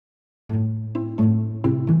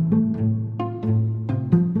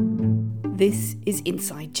This is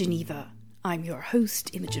Inside Geneva. I'm your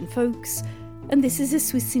host, Imogen Folks, and this is a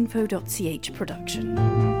swissinfo.ch production.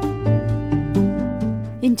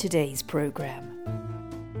 In today's programme.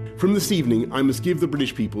 From this evening, I must give the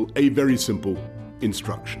British people a very simple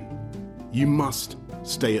instruction. You must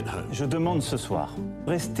stay at home. Je demande ce soir,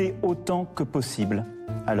 restez autant que possible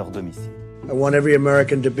à leur domicile. I want every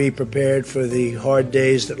American to be prepared for the hard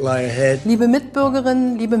days that lie ahead. Liebe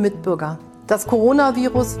Mitbürgerinnen, liebe Mitbürger, das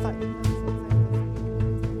Coronavirus...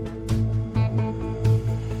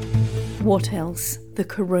 What else? The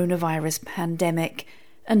coronavirus pandemic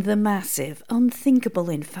and the massive,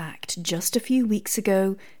 unthinkable in fact, just a few weeks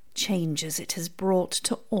ago, changes it has brought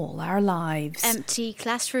to all our lives. Empty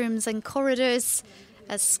classrooms and corridors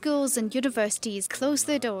as schools and universities close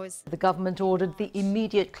their doors. The government ordered the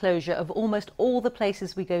immediate closure of almost all the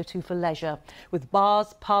places we go to for leisure, with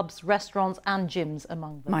bars, pubs, restaurants and gyms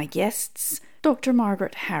among them. My guests, Dr.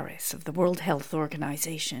 Margaret Harris of the World Health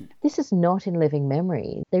Organization. This is not in living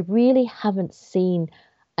memory. They really haven't seen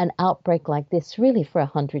an outbreak like this really for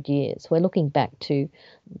 100 years. We're looking back to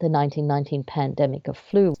the 1919 pandemic of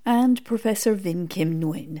flu. And Professor Vinh Kim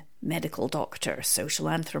Nguyen, medical doctor, social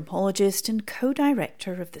anthropologist and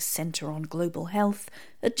co-director of the Centre on Global Health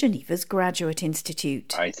at Geneva's Graduate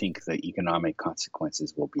Institute. I think the economic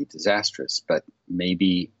consequences will be disastrous, but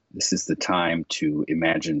maybe this is the time to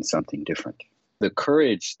imagine something different. The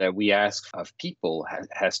courage that we ask of people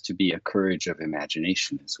has to be a courage of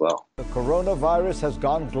imagination as well. The coronavirus has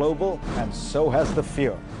gone global, and so has the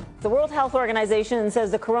fear. The World Health Organization says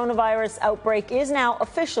the coronavirus outbreak is now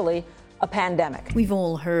officially a pandemic. We've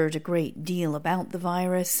all heard a great deal about the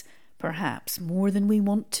virus, perhaps more than we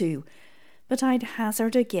want to. But I'd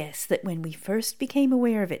hazard a guess that when we first became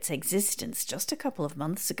aware of its existence just a couple of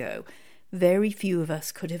months ago, very few of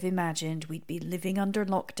us could have imagined we'd be living under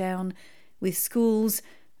lockdown, with schools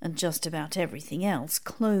and just about everything else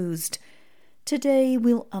closed. Today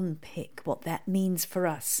we'll unpick what that means for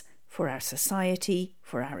us, for our society,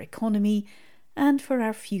 for our economy, and for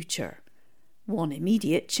our future. One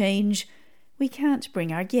immediate change: we can't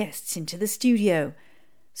bring our guests into the studio.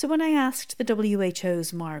 So when I asked the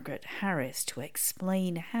WHO's Margaret Harris to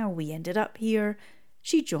explain how we ended up here,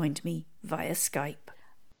 she joined me via Skype.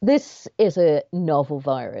 This is a novel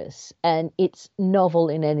virus, and it's novel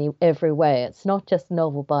in every way. It's not just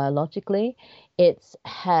novel biologically. It's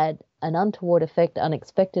had an untoward effect,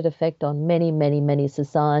 unexpected effect on many, many, many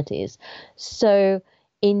societies. So,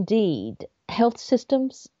 indeed, health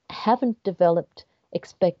systems haven't developed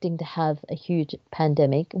expecting to have a huge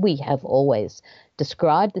pandemic. We have always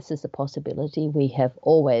described this as a possibility. We have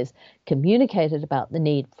always communicated about the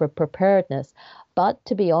need for preparedness. But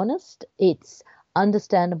to be honest, it's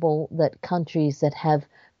understandable that countries that have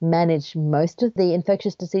managed most of the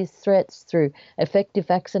infectious disease threats through effective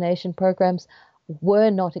vaccination programs were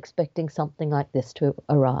not expecting something like this to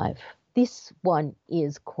arrive. This one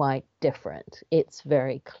is quite different. It's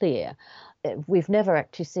very clear. We've never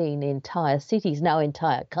actually seen entire cities, now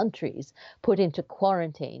entire countries, put into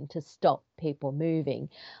quarantine to stop people moving.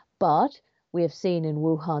 But we have seen in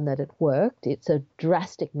Wuhan that it worked. It's a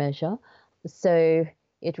drastic measure. So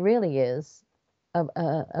it really is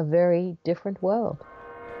a very different world.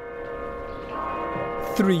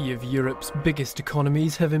 3 of Europe's biggest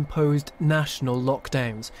economies have imposed national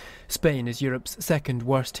lockdowns. Spain is Europe's second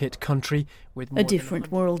worst hit country, with a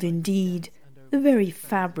different world indeed. The very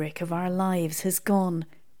fabric of our lives has gone.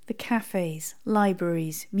 The cafes,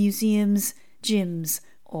 libraries, museums, gyms,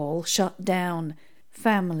 all shut down.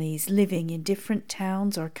 Families living in different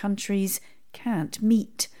towns or countries can't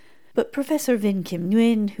meet. But Professor Vinh Kim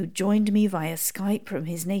Nguyen, who joined me via Skype from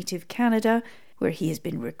his native Canada, where he has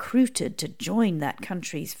been recruited to join that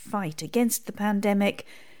country's fight against the pandemic,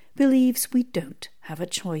 believes we don't have a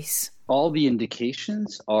choice. All the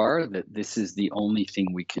indications are that this is the only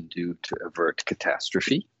thing we can do to avert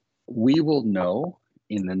catastrophe. We will know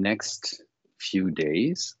in the next few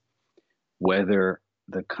days whether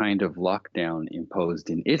the kind of lockdown imposed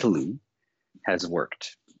in Italy has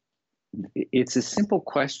worked. It's a simple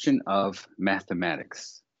question of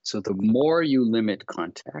mathematics. So the more you limit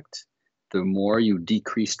contact, the more you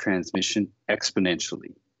decrease transmission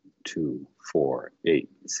exponentially. 2, 4, 8,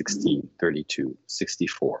 16, 32,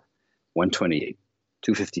 64, 128,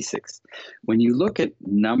 256. When you look at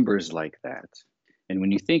numbers like that, and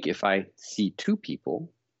when you think if I see 2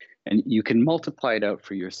 people, and you can multiply it out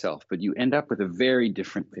for yourself, but you end up with a very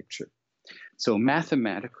different picture. So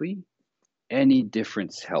mathematically, any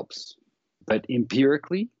difference helps. But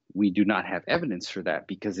empirically, we do not have evidence for that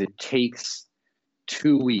because it takes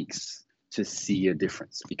 2 weeks to see a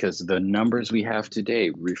difference, because the numbers we have today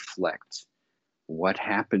reflect what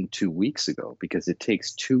happened 2 weeks ago, because it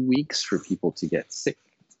takes 2 weeks for people to get sick.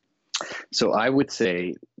 So I would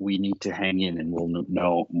say we need to hang in, and we'll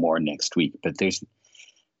know more next week. But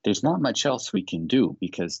there's not much else we can do,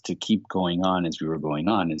 because to keep going on as we were going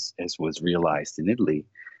on, as was realized in Italy,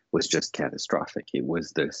 was just catastrophic. It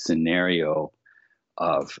was the scenario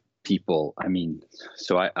of people. I mean,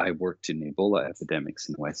 so I worked in Ebola epidemics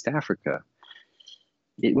in West Africa.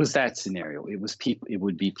 It was that scenario. It was people. It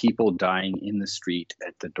would be people dying in the street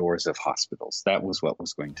at the doors of hospitals. That was what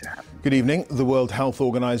was going to happen. Good evening. The World Health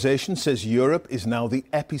Organization says Europe is now the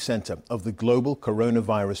epicenter of the global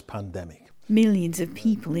coronavirus pandemic. Millions of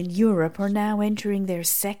people in Europe are now entering their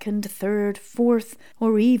second, third, fourth,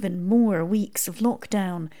 or even more weeks of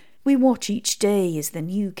lockdown. We watch each day as the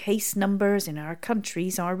new case numbers in our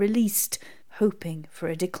countries are released, hoping for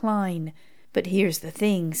a decline. But here's the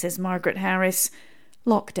thing, says Margaret Harris.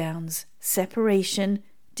 Lockdowns, separation,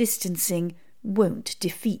 distancing won't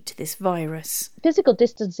defeat this virus. Physical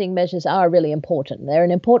distancing measures are really important. They're an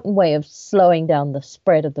important way of slowing down the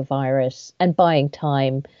spread of the virus and buying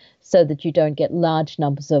time so that you don't get large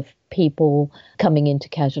numbers of people coming into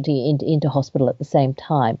casualty, into hospital at the same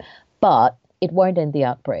time. But it won't end the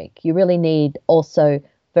outbreak. You really need also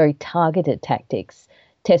very targeted tactics,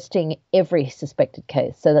 testing every suspected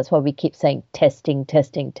case. So that's why we keep saying testing,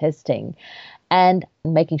 testing, testing, and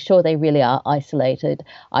making sure they really are isolated,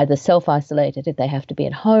 either self-isolated if they have to be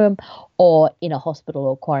at home or in a hospital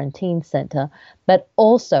or quarantine centre. But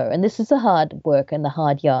also, and this is the hard work and the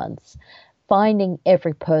hard yards, finding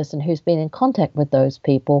every person who's been in contact with those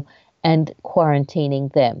people and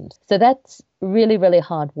quarantining them. So that's really, really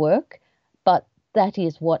hard work, but that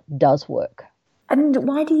is what does work. And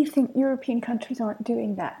why do you think European countries aren't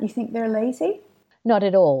doing that? You think they're lazy? Not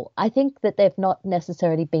at all. I think that they've not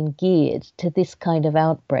necessarily been geared to this kind of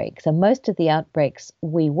outbreak. So most of the outbreaks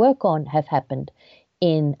we work on have happened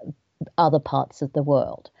in other parts of the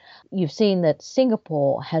world. You've seen that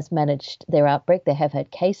Singapore has managed their outbreak. They have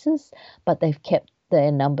had cases, but they've kept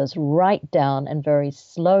their numbers right down and very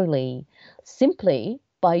slowly, simply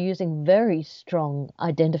by using very strong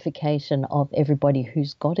identification of everybody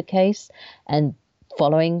who's got a case and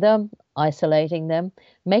following them, isolating them,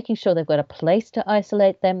 making sure they've got a place to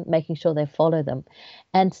isolate them, making sure they follow them.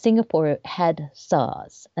 And Singapore had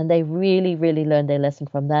SARS, and they really, really learned their lesson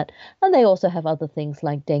from that. And they also have other things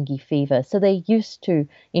like dengue fever. So they're used to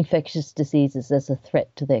infectious diseases as a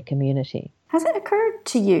threat to their community. Has it occurred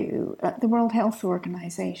to you at the World Health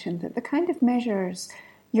Organization that the kind of measures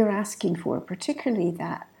you're asking for, particularly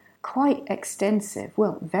that quite extensive,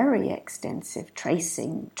 well, very extensive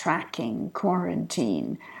tracing, tracking,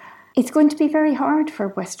 quarantine, it's going to be very hard for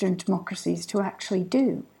Western democracies to actually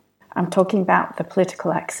do? I'm talking about the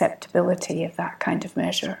political acceptability of that kind of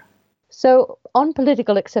measure. So on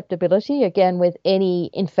political acceptability, again, with any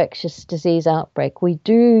infectious disease outbreak, we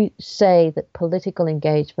do say that political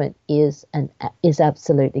engagement is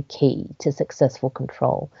absolutely key to successful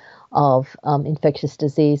control of infectious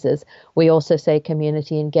diseases. We also say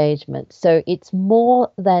community engagement. So it's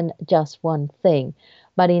more than just one thing,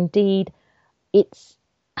 but indeed it's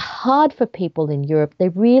hard for people in Europe. They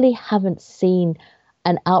really haven't seen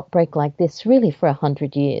an outbreak like this really for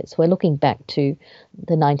 100 years. We're looking back to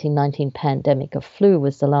the 1919 pandemic of flu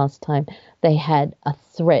was the last time they had a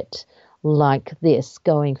threat like this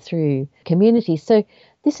going through communities. So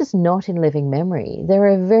this is not in living memory. There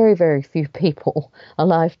are very, very few people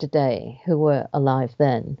alive today who were alive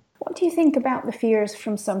then. What do you think about the fears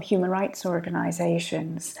from some human rights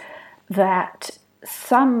organisations that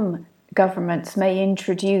some governments may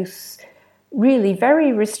introduce really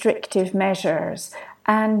very restrictive measures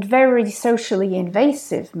and very socially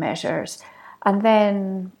invasive measures and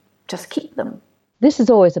then just keep them? This is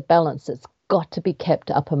always a balance that's got to be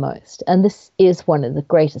kept uppermost. And this is one of the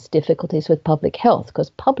greatest difficulties with public health, because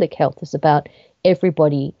public health is about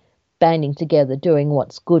everybody banding together, doing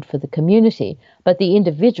what's good for the community. But the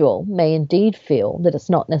individual may indeed feel that it's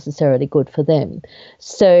not necessarily good for them.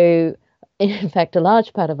 So, in fact, a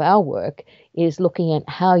large part of our work is looking at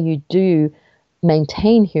how you do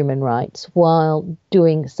maintain human rights while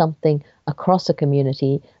doing something across a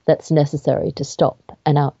community that's necessary to stop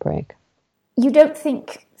an outbreak. You don't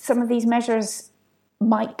think some of these measures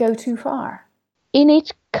might go too far? In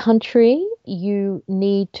each country, you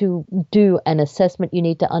need to do an assessment. You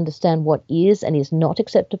need to understand what is and is not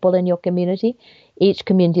acceptable in your community. Each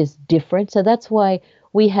community is different. So that's why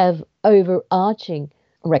we have overarching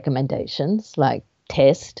recommendations like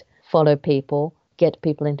test, follow people, get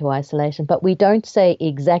people into isolation. But we don't say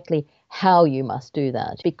exactly how you must do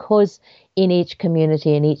that, because in each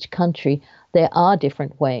community, in each country, There are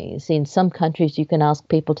different ways. In some countries, you can ask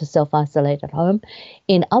people to self-isolate at home.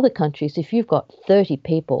 In other countries, if you've got 30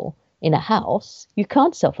 people in a house, you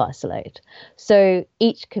can't self-isolate. So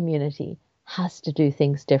each community has to do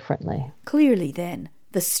things differently. Clearly, then,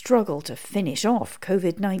 the struggle to finish off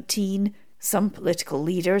COVID-19, some political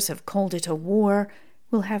leaders have called it a war,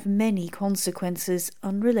 will have many consequences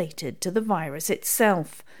unrelated to the virus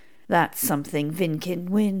itself. That's something Vinh Kinh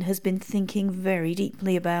Nguyen has been thinking very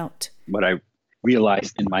deeply about. What I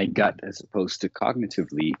realized in my gut, as opposed to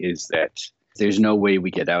cognitively, is that there's no way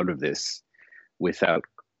we get out of this without,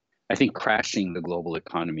 I think, crashing the global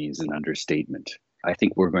economy is an understatement. I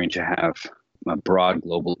think we're going to have a broad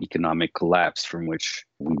global economic collapse from which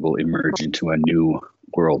we will emerge into a new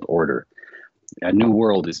world order. A new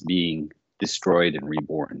world is being destroyed and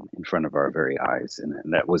reborn in front of our very eyes.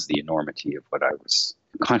 And that was the enormity of what I was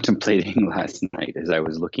contemplating last night as I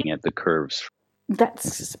was looking at the curves.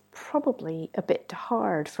 That's probably a bit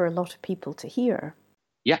hard for a lot of people to hear.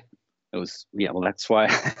 Yeah, well, that's why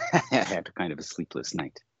I had kind of a sleepless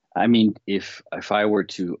night. I mean, if I were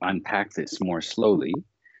to unpack this more slowly,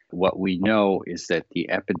 what we know is that the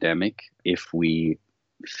epidemic, if we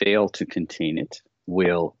fail to contain it,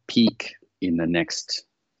 will peak in the next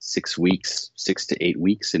 6 to 8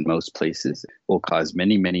 weeks in most places, will cause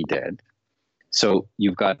many, many dead. So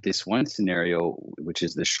you've got this one scenario, which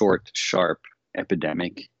is the short, sharp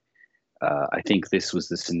epidemic. I think this was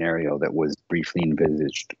the scenario that was briefly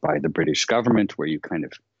envisaged by the British government, where you kind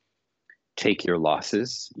of take your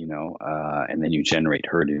losses, and then you generate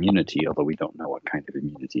herd immunity, although we don't know what kind of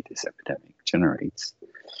immunity this epidemic generates.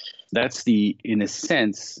 That's in a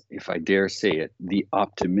sense, if I dare say it, the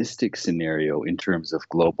optimistic scenario in terms of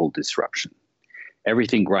global disruption.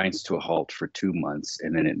 Everything grinds to a halt for 2 months,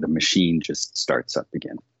 and then the machine just starts up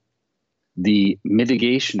again. The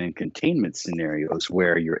mitigation and containment scenarios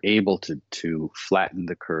where you're able to flatten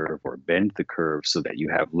the curve or bend the curve so that you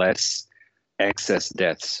have less excess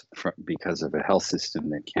deaths because of a health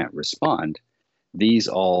system that can't respond, these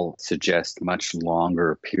all suggest much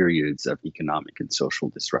longer periods of economic and social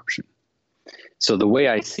disruption. So the way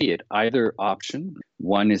I see it, either option,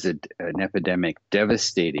 one is an epidemic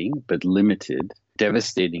devastating but limited,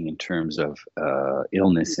 devastating in terms of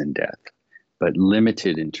illness and death, but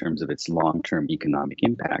limited in terms of its long-term economic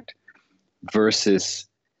impact, versus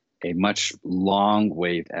a much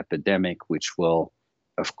long-wave epidemic, which will,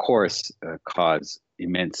 of course, cause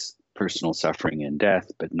immense personal suffering and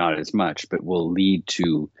death, but not as much, but will lead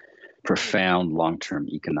to profound long-term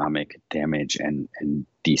economic damage and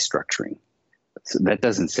destructuring. So that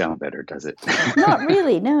doesn't sound better, does it? Not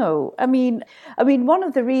really, no. I mean, one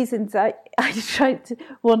of the reasons I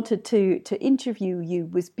wanted to interview you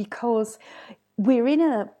was because we're in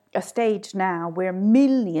a stage now where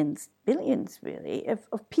billions really,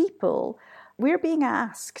 of people, we're being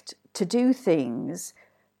asked to do things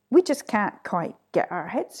we just can't quite get our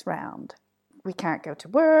heads round. We can't go to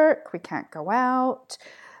work, we can't go out.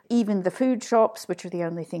 Even the food shops, which are the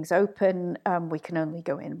only things open, we can only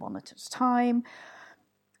go in one at a time.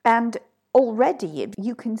 And already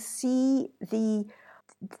you can see the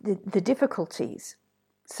difficulties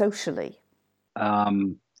socially.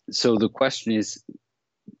 So the question is,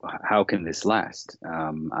 how can this last?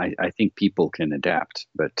 I think people can adapt,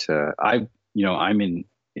 but I'm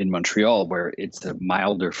in Montreal, where it's a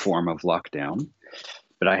milder form of lockdown,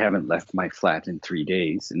 but I haven't left my flat in 3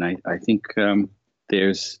 days. And I think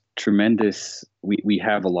there's tremendous, we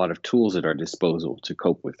have a lot of tools at our disposal to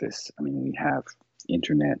cope with this. I mean, we have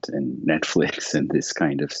internet and Netflix and this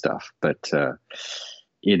kind of stuff, but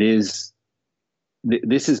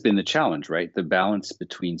this has been the challenge, right? The balance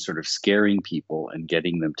between sort of scaring people and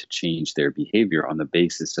getting them to change their behavior on the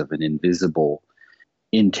basis of an invisible,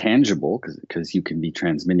 intangible, because you can be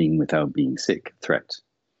transmitting without being sick, threat.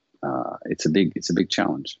 It's a big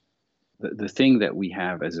challenge. The thing that we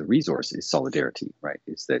have as a resource is solidarity, right?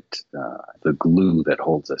 Is that the glue that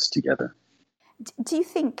holds us together. Do you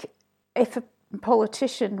think if a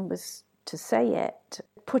politician was to say it,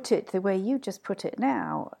 put it the way you just put it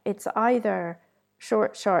now, it's either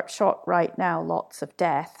short, sharp shot right now, lots of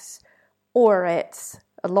deaths, or it's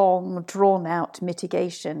a long, drawn-out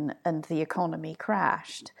mitigation and the economy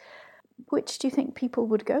crashed? Which do you think people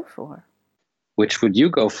would go for? Which would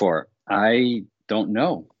you go for? I don't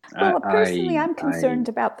know. Well, personally, I'm concerned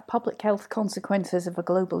about the public health consequences of a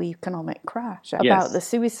global economic crash, about the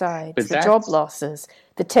suicides, the job losses,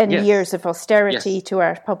 the 10 years of austerity to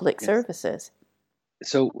our public services.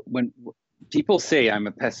 So when people say I'm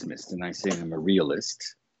a pessimist and I say I'm a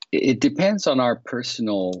realist, it depends on our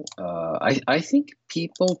personal... I think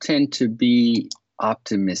people tend to be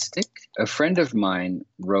optimistic A friend of mine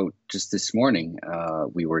wrote just this morning,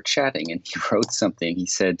 we were chatting, and he wrote something. He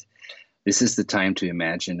said, this is the time to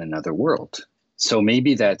imagine another world. So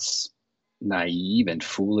maybe that's naive and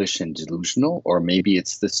foolish and delusional, or maybe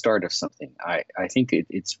it's the start of something. I think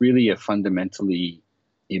it's really a fundamentally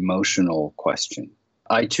emotional question.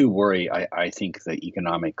 I too worry. I think the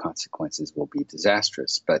economic consequences will be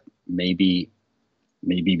disastrous, but maybe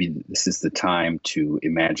this is the time to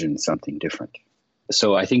imagine something different.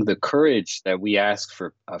 So I think the courage that we ask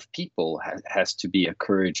for of people has to be a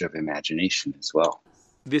courage of imagination as well.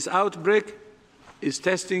 This outbreak is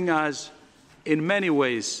testing us in many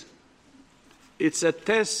ways. It's a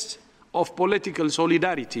test of political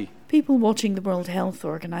solidarity. People watching the World Health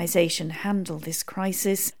Organization handle this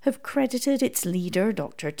crisis have credited its leader,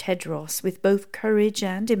 Dr. Tedros, with both courage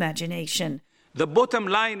and imagination. The bottom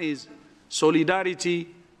line is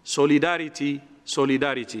solidarity, solidarity,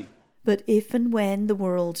 solidarity. But if and when the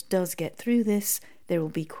world does get through this, there will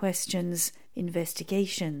be questions,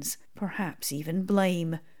 investigations, perhaps even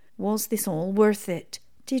blame. Was this all worth it?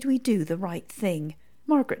 Did we do the right thing?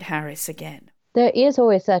 Margaret Harris again. There is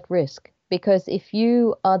always that risk, because if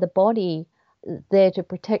you are the body there to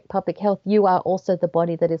protect public health, you are also the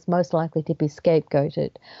body that is most likely to be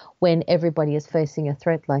scapegoated when everybody is facing a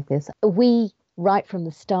threat like this. We, right from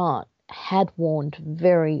the start, had warned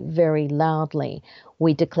very, very loudly.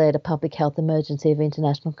 We declared a public health emergency of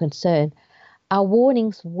international concern. Our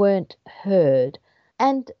warnings weren't heard.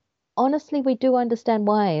 And honestly, we do understand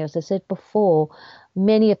why. As I said before,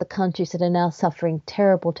 many of the countries that are now suffering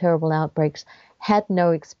terrible, terrible outbreaks had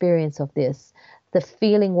no experience of this. The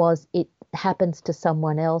feeling was it happens to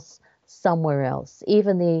someone else, somewhere else.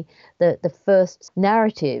 Even the first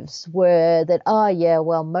narratives were that,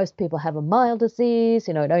 most people have a mild disease,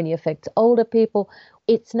 it only affects older people.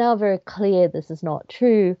 It's now very clear this is not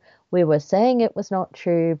true. We were saying it was not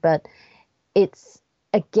true, but it's,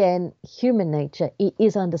 again, human nature. It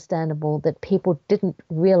is understandable that people didn't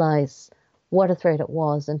realize what a threat it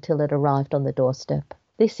was until it arrived on the doorstep.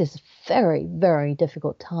 This is a very, very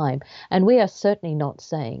difficult time, and we are certainly not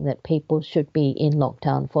saying that people should be in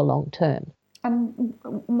lockdown for long term. And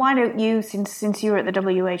why don't you, since you're at the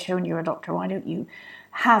WHO and you're a doctor, why don't you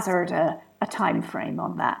hazard a time frame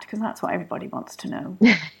on that? Because that's what everybody wants to know.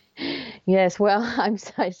 Yes, well,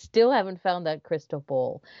 I still haven't found that crystal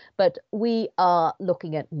ball, but we are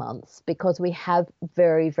looking at months because we have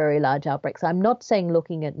very, very large outbreaks. I'm not saying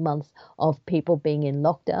looking at months of people being in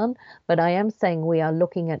lockdown, but I am saying we are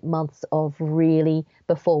looking at months of really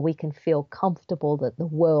before we can feel comfortable that the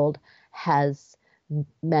world has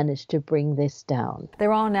managed to bring this down.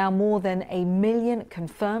 There are now more than 1 million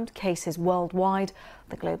confirmed cases worldwide.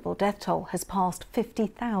 The global death toll has passed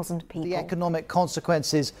 50,000 people. The economic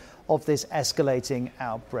consequences of this escalating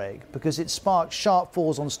outbreak, because it sparked sharp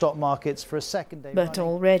falls on stock markets for a second day. But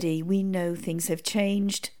already we know things have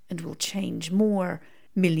changed and will change more.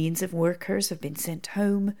 Millions of workers have been sent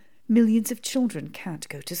home. Millions of children can't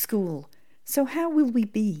go to school. So how will we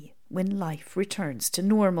be when life returns to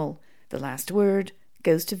normal? The last word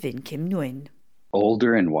goes to Vinh Kim Nguyen.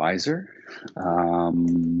 Older and wiser?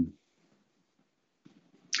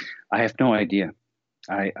 I have no idea.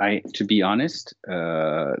 I to be honest,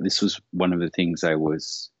 this was one of the things I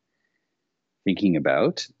was thinking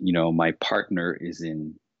about. My partner is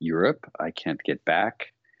in Europe. I can't get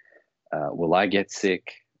back. Will I get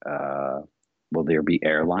sick? Will there be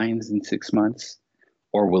airlines in 6 months?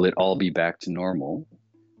 Or will it all be back to normal?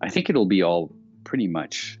 I think it'll be all pretty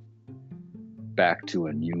much back to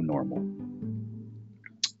a new normal.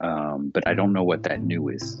 But I don't know what that new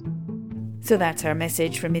is. So that's our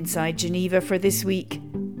message from Inside Geneva for this week.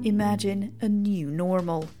 Imagine a new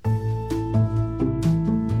normal.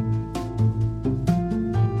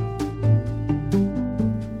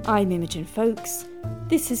 I'm Imogen Folkes.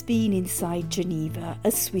 This has been Inside Geneva, a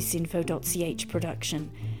swissinfo.ch production.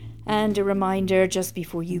 And a reminder just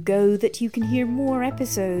before you go that you can hear more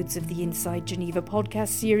episodes of the Inside Geneva podcast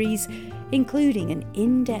series, including an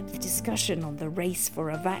in-depth discussion on the race for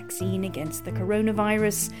a vaccine against the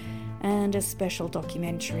coronavirus and a special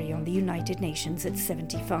documentary on the United Nations at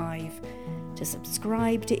 75. To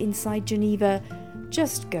subscribe to Inside Geneva,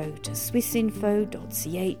 just go to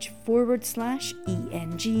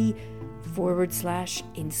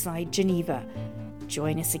swissinfo.ch/ENG/Inside Geneva.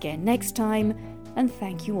 Join us again next time, and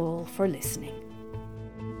thank you all for listening.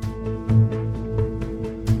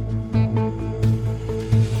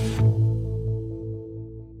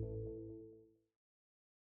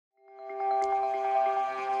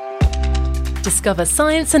 Discover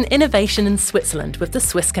science and innovation in Switzerland with the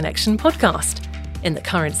Swiss Connection podcast. In the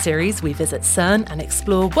current series, we visit CERN and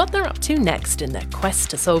explore what they're up to next in their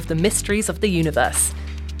quest to solve the mysteries of the universe.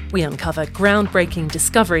 We uncover groundbreaking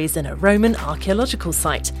discoveries in a Roman archaeological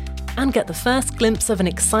site and get the first glimpse of an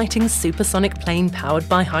exciting supersonic plane powered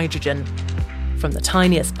by hydrogen. From the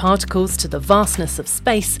tiniest particles to the vastness of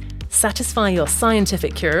space, satisfy your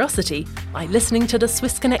scientific curiosity by listening to the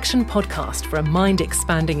Swiss Connection podcast for a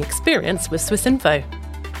mind-expanding experience with Swiss Info.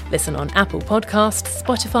 Listen on Apple Podcasts,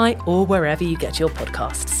 Spotify, or wherever you get your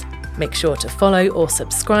podcasts. Make sure to follow or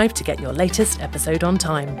subscribe to get your latest episode on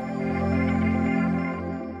time.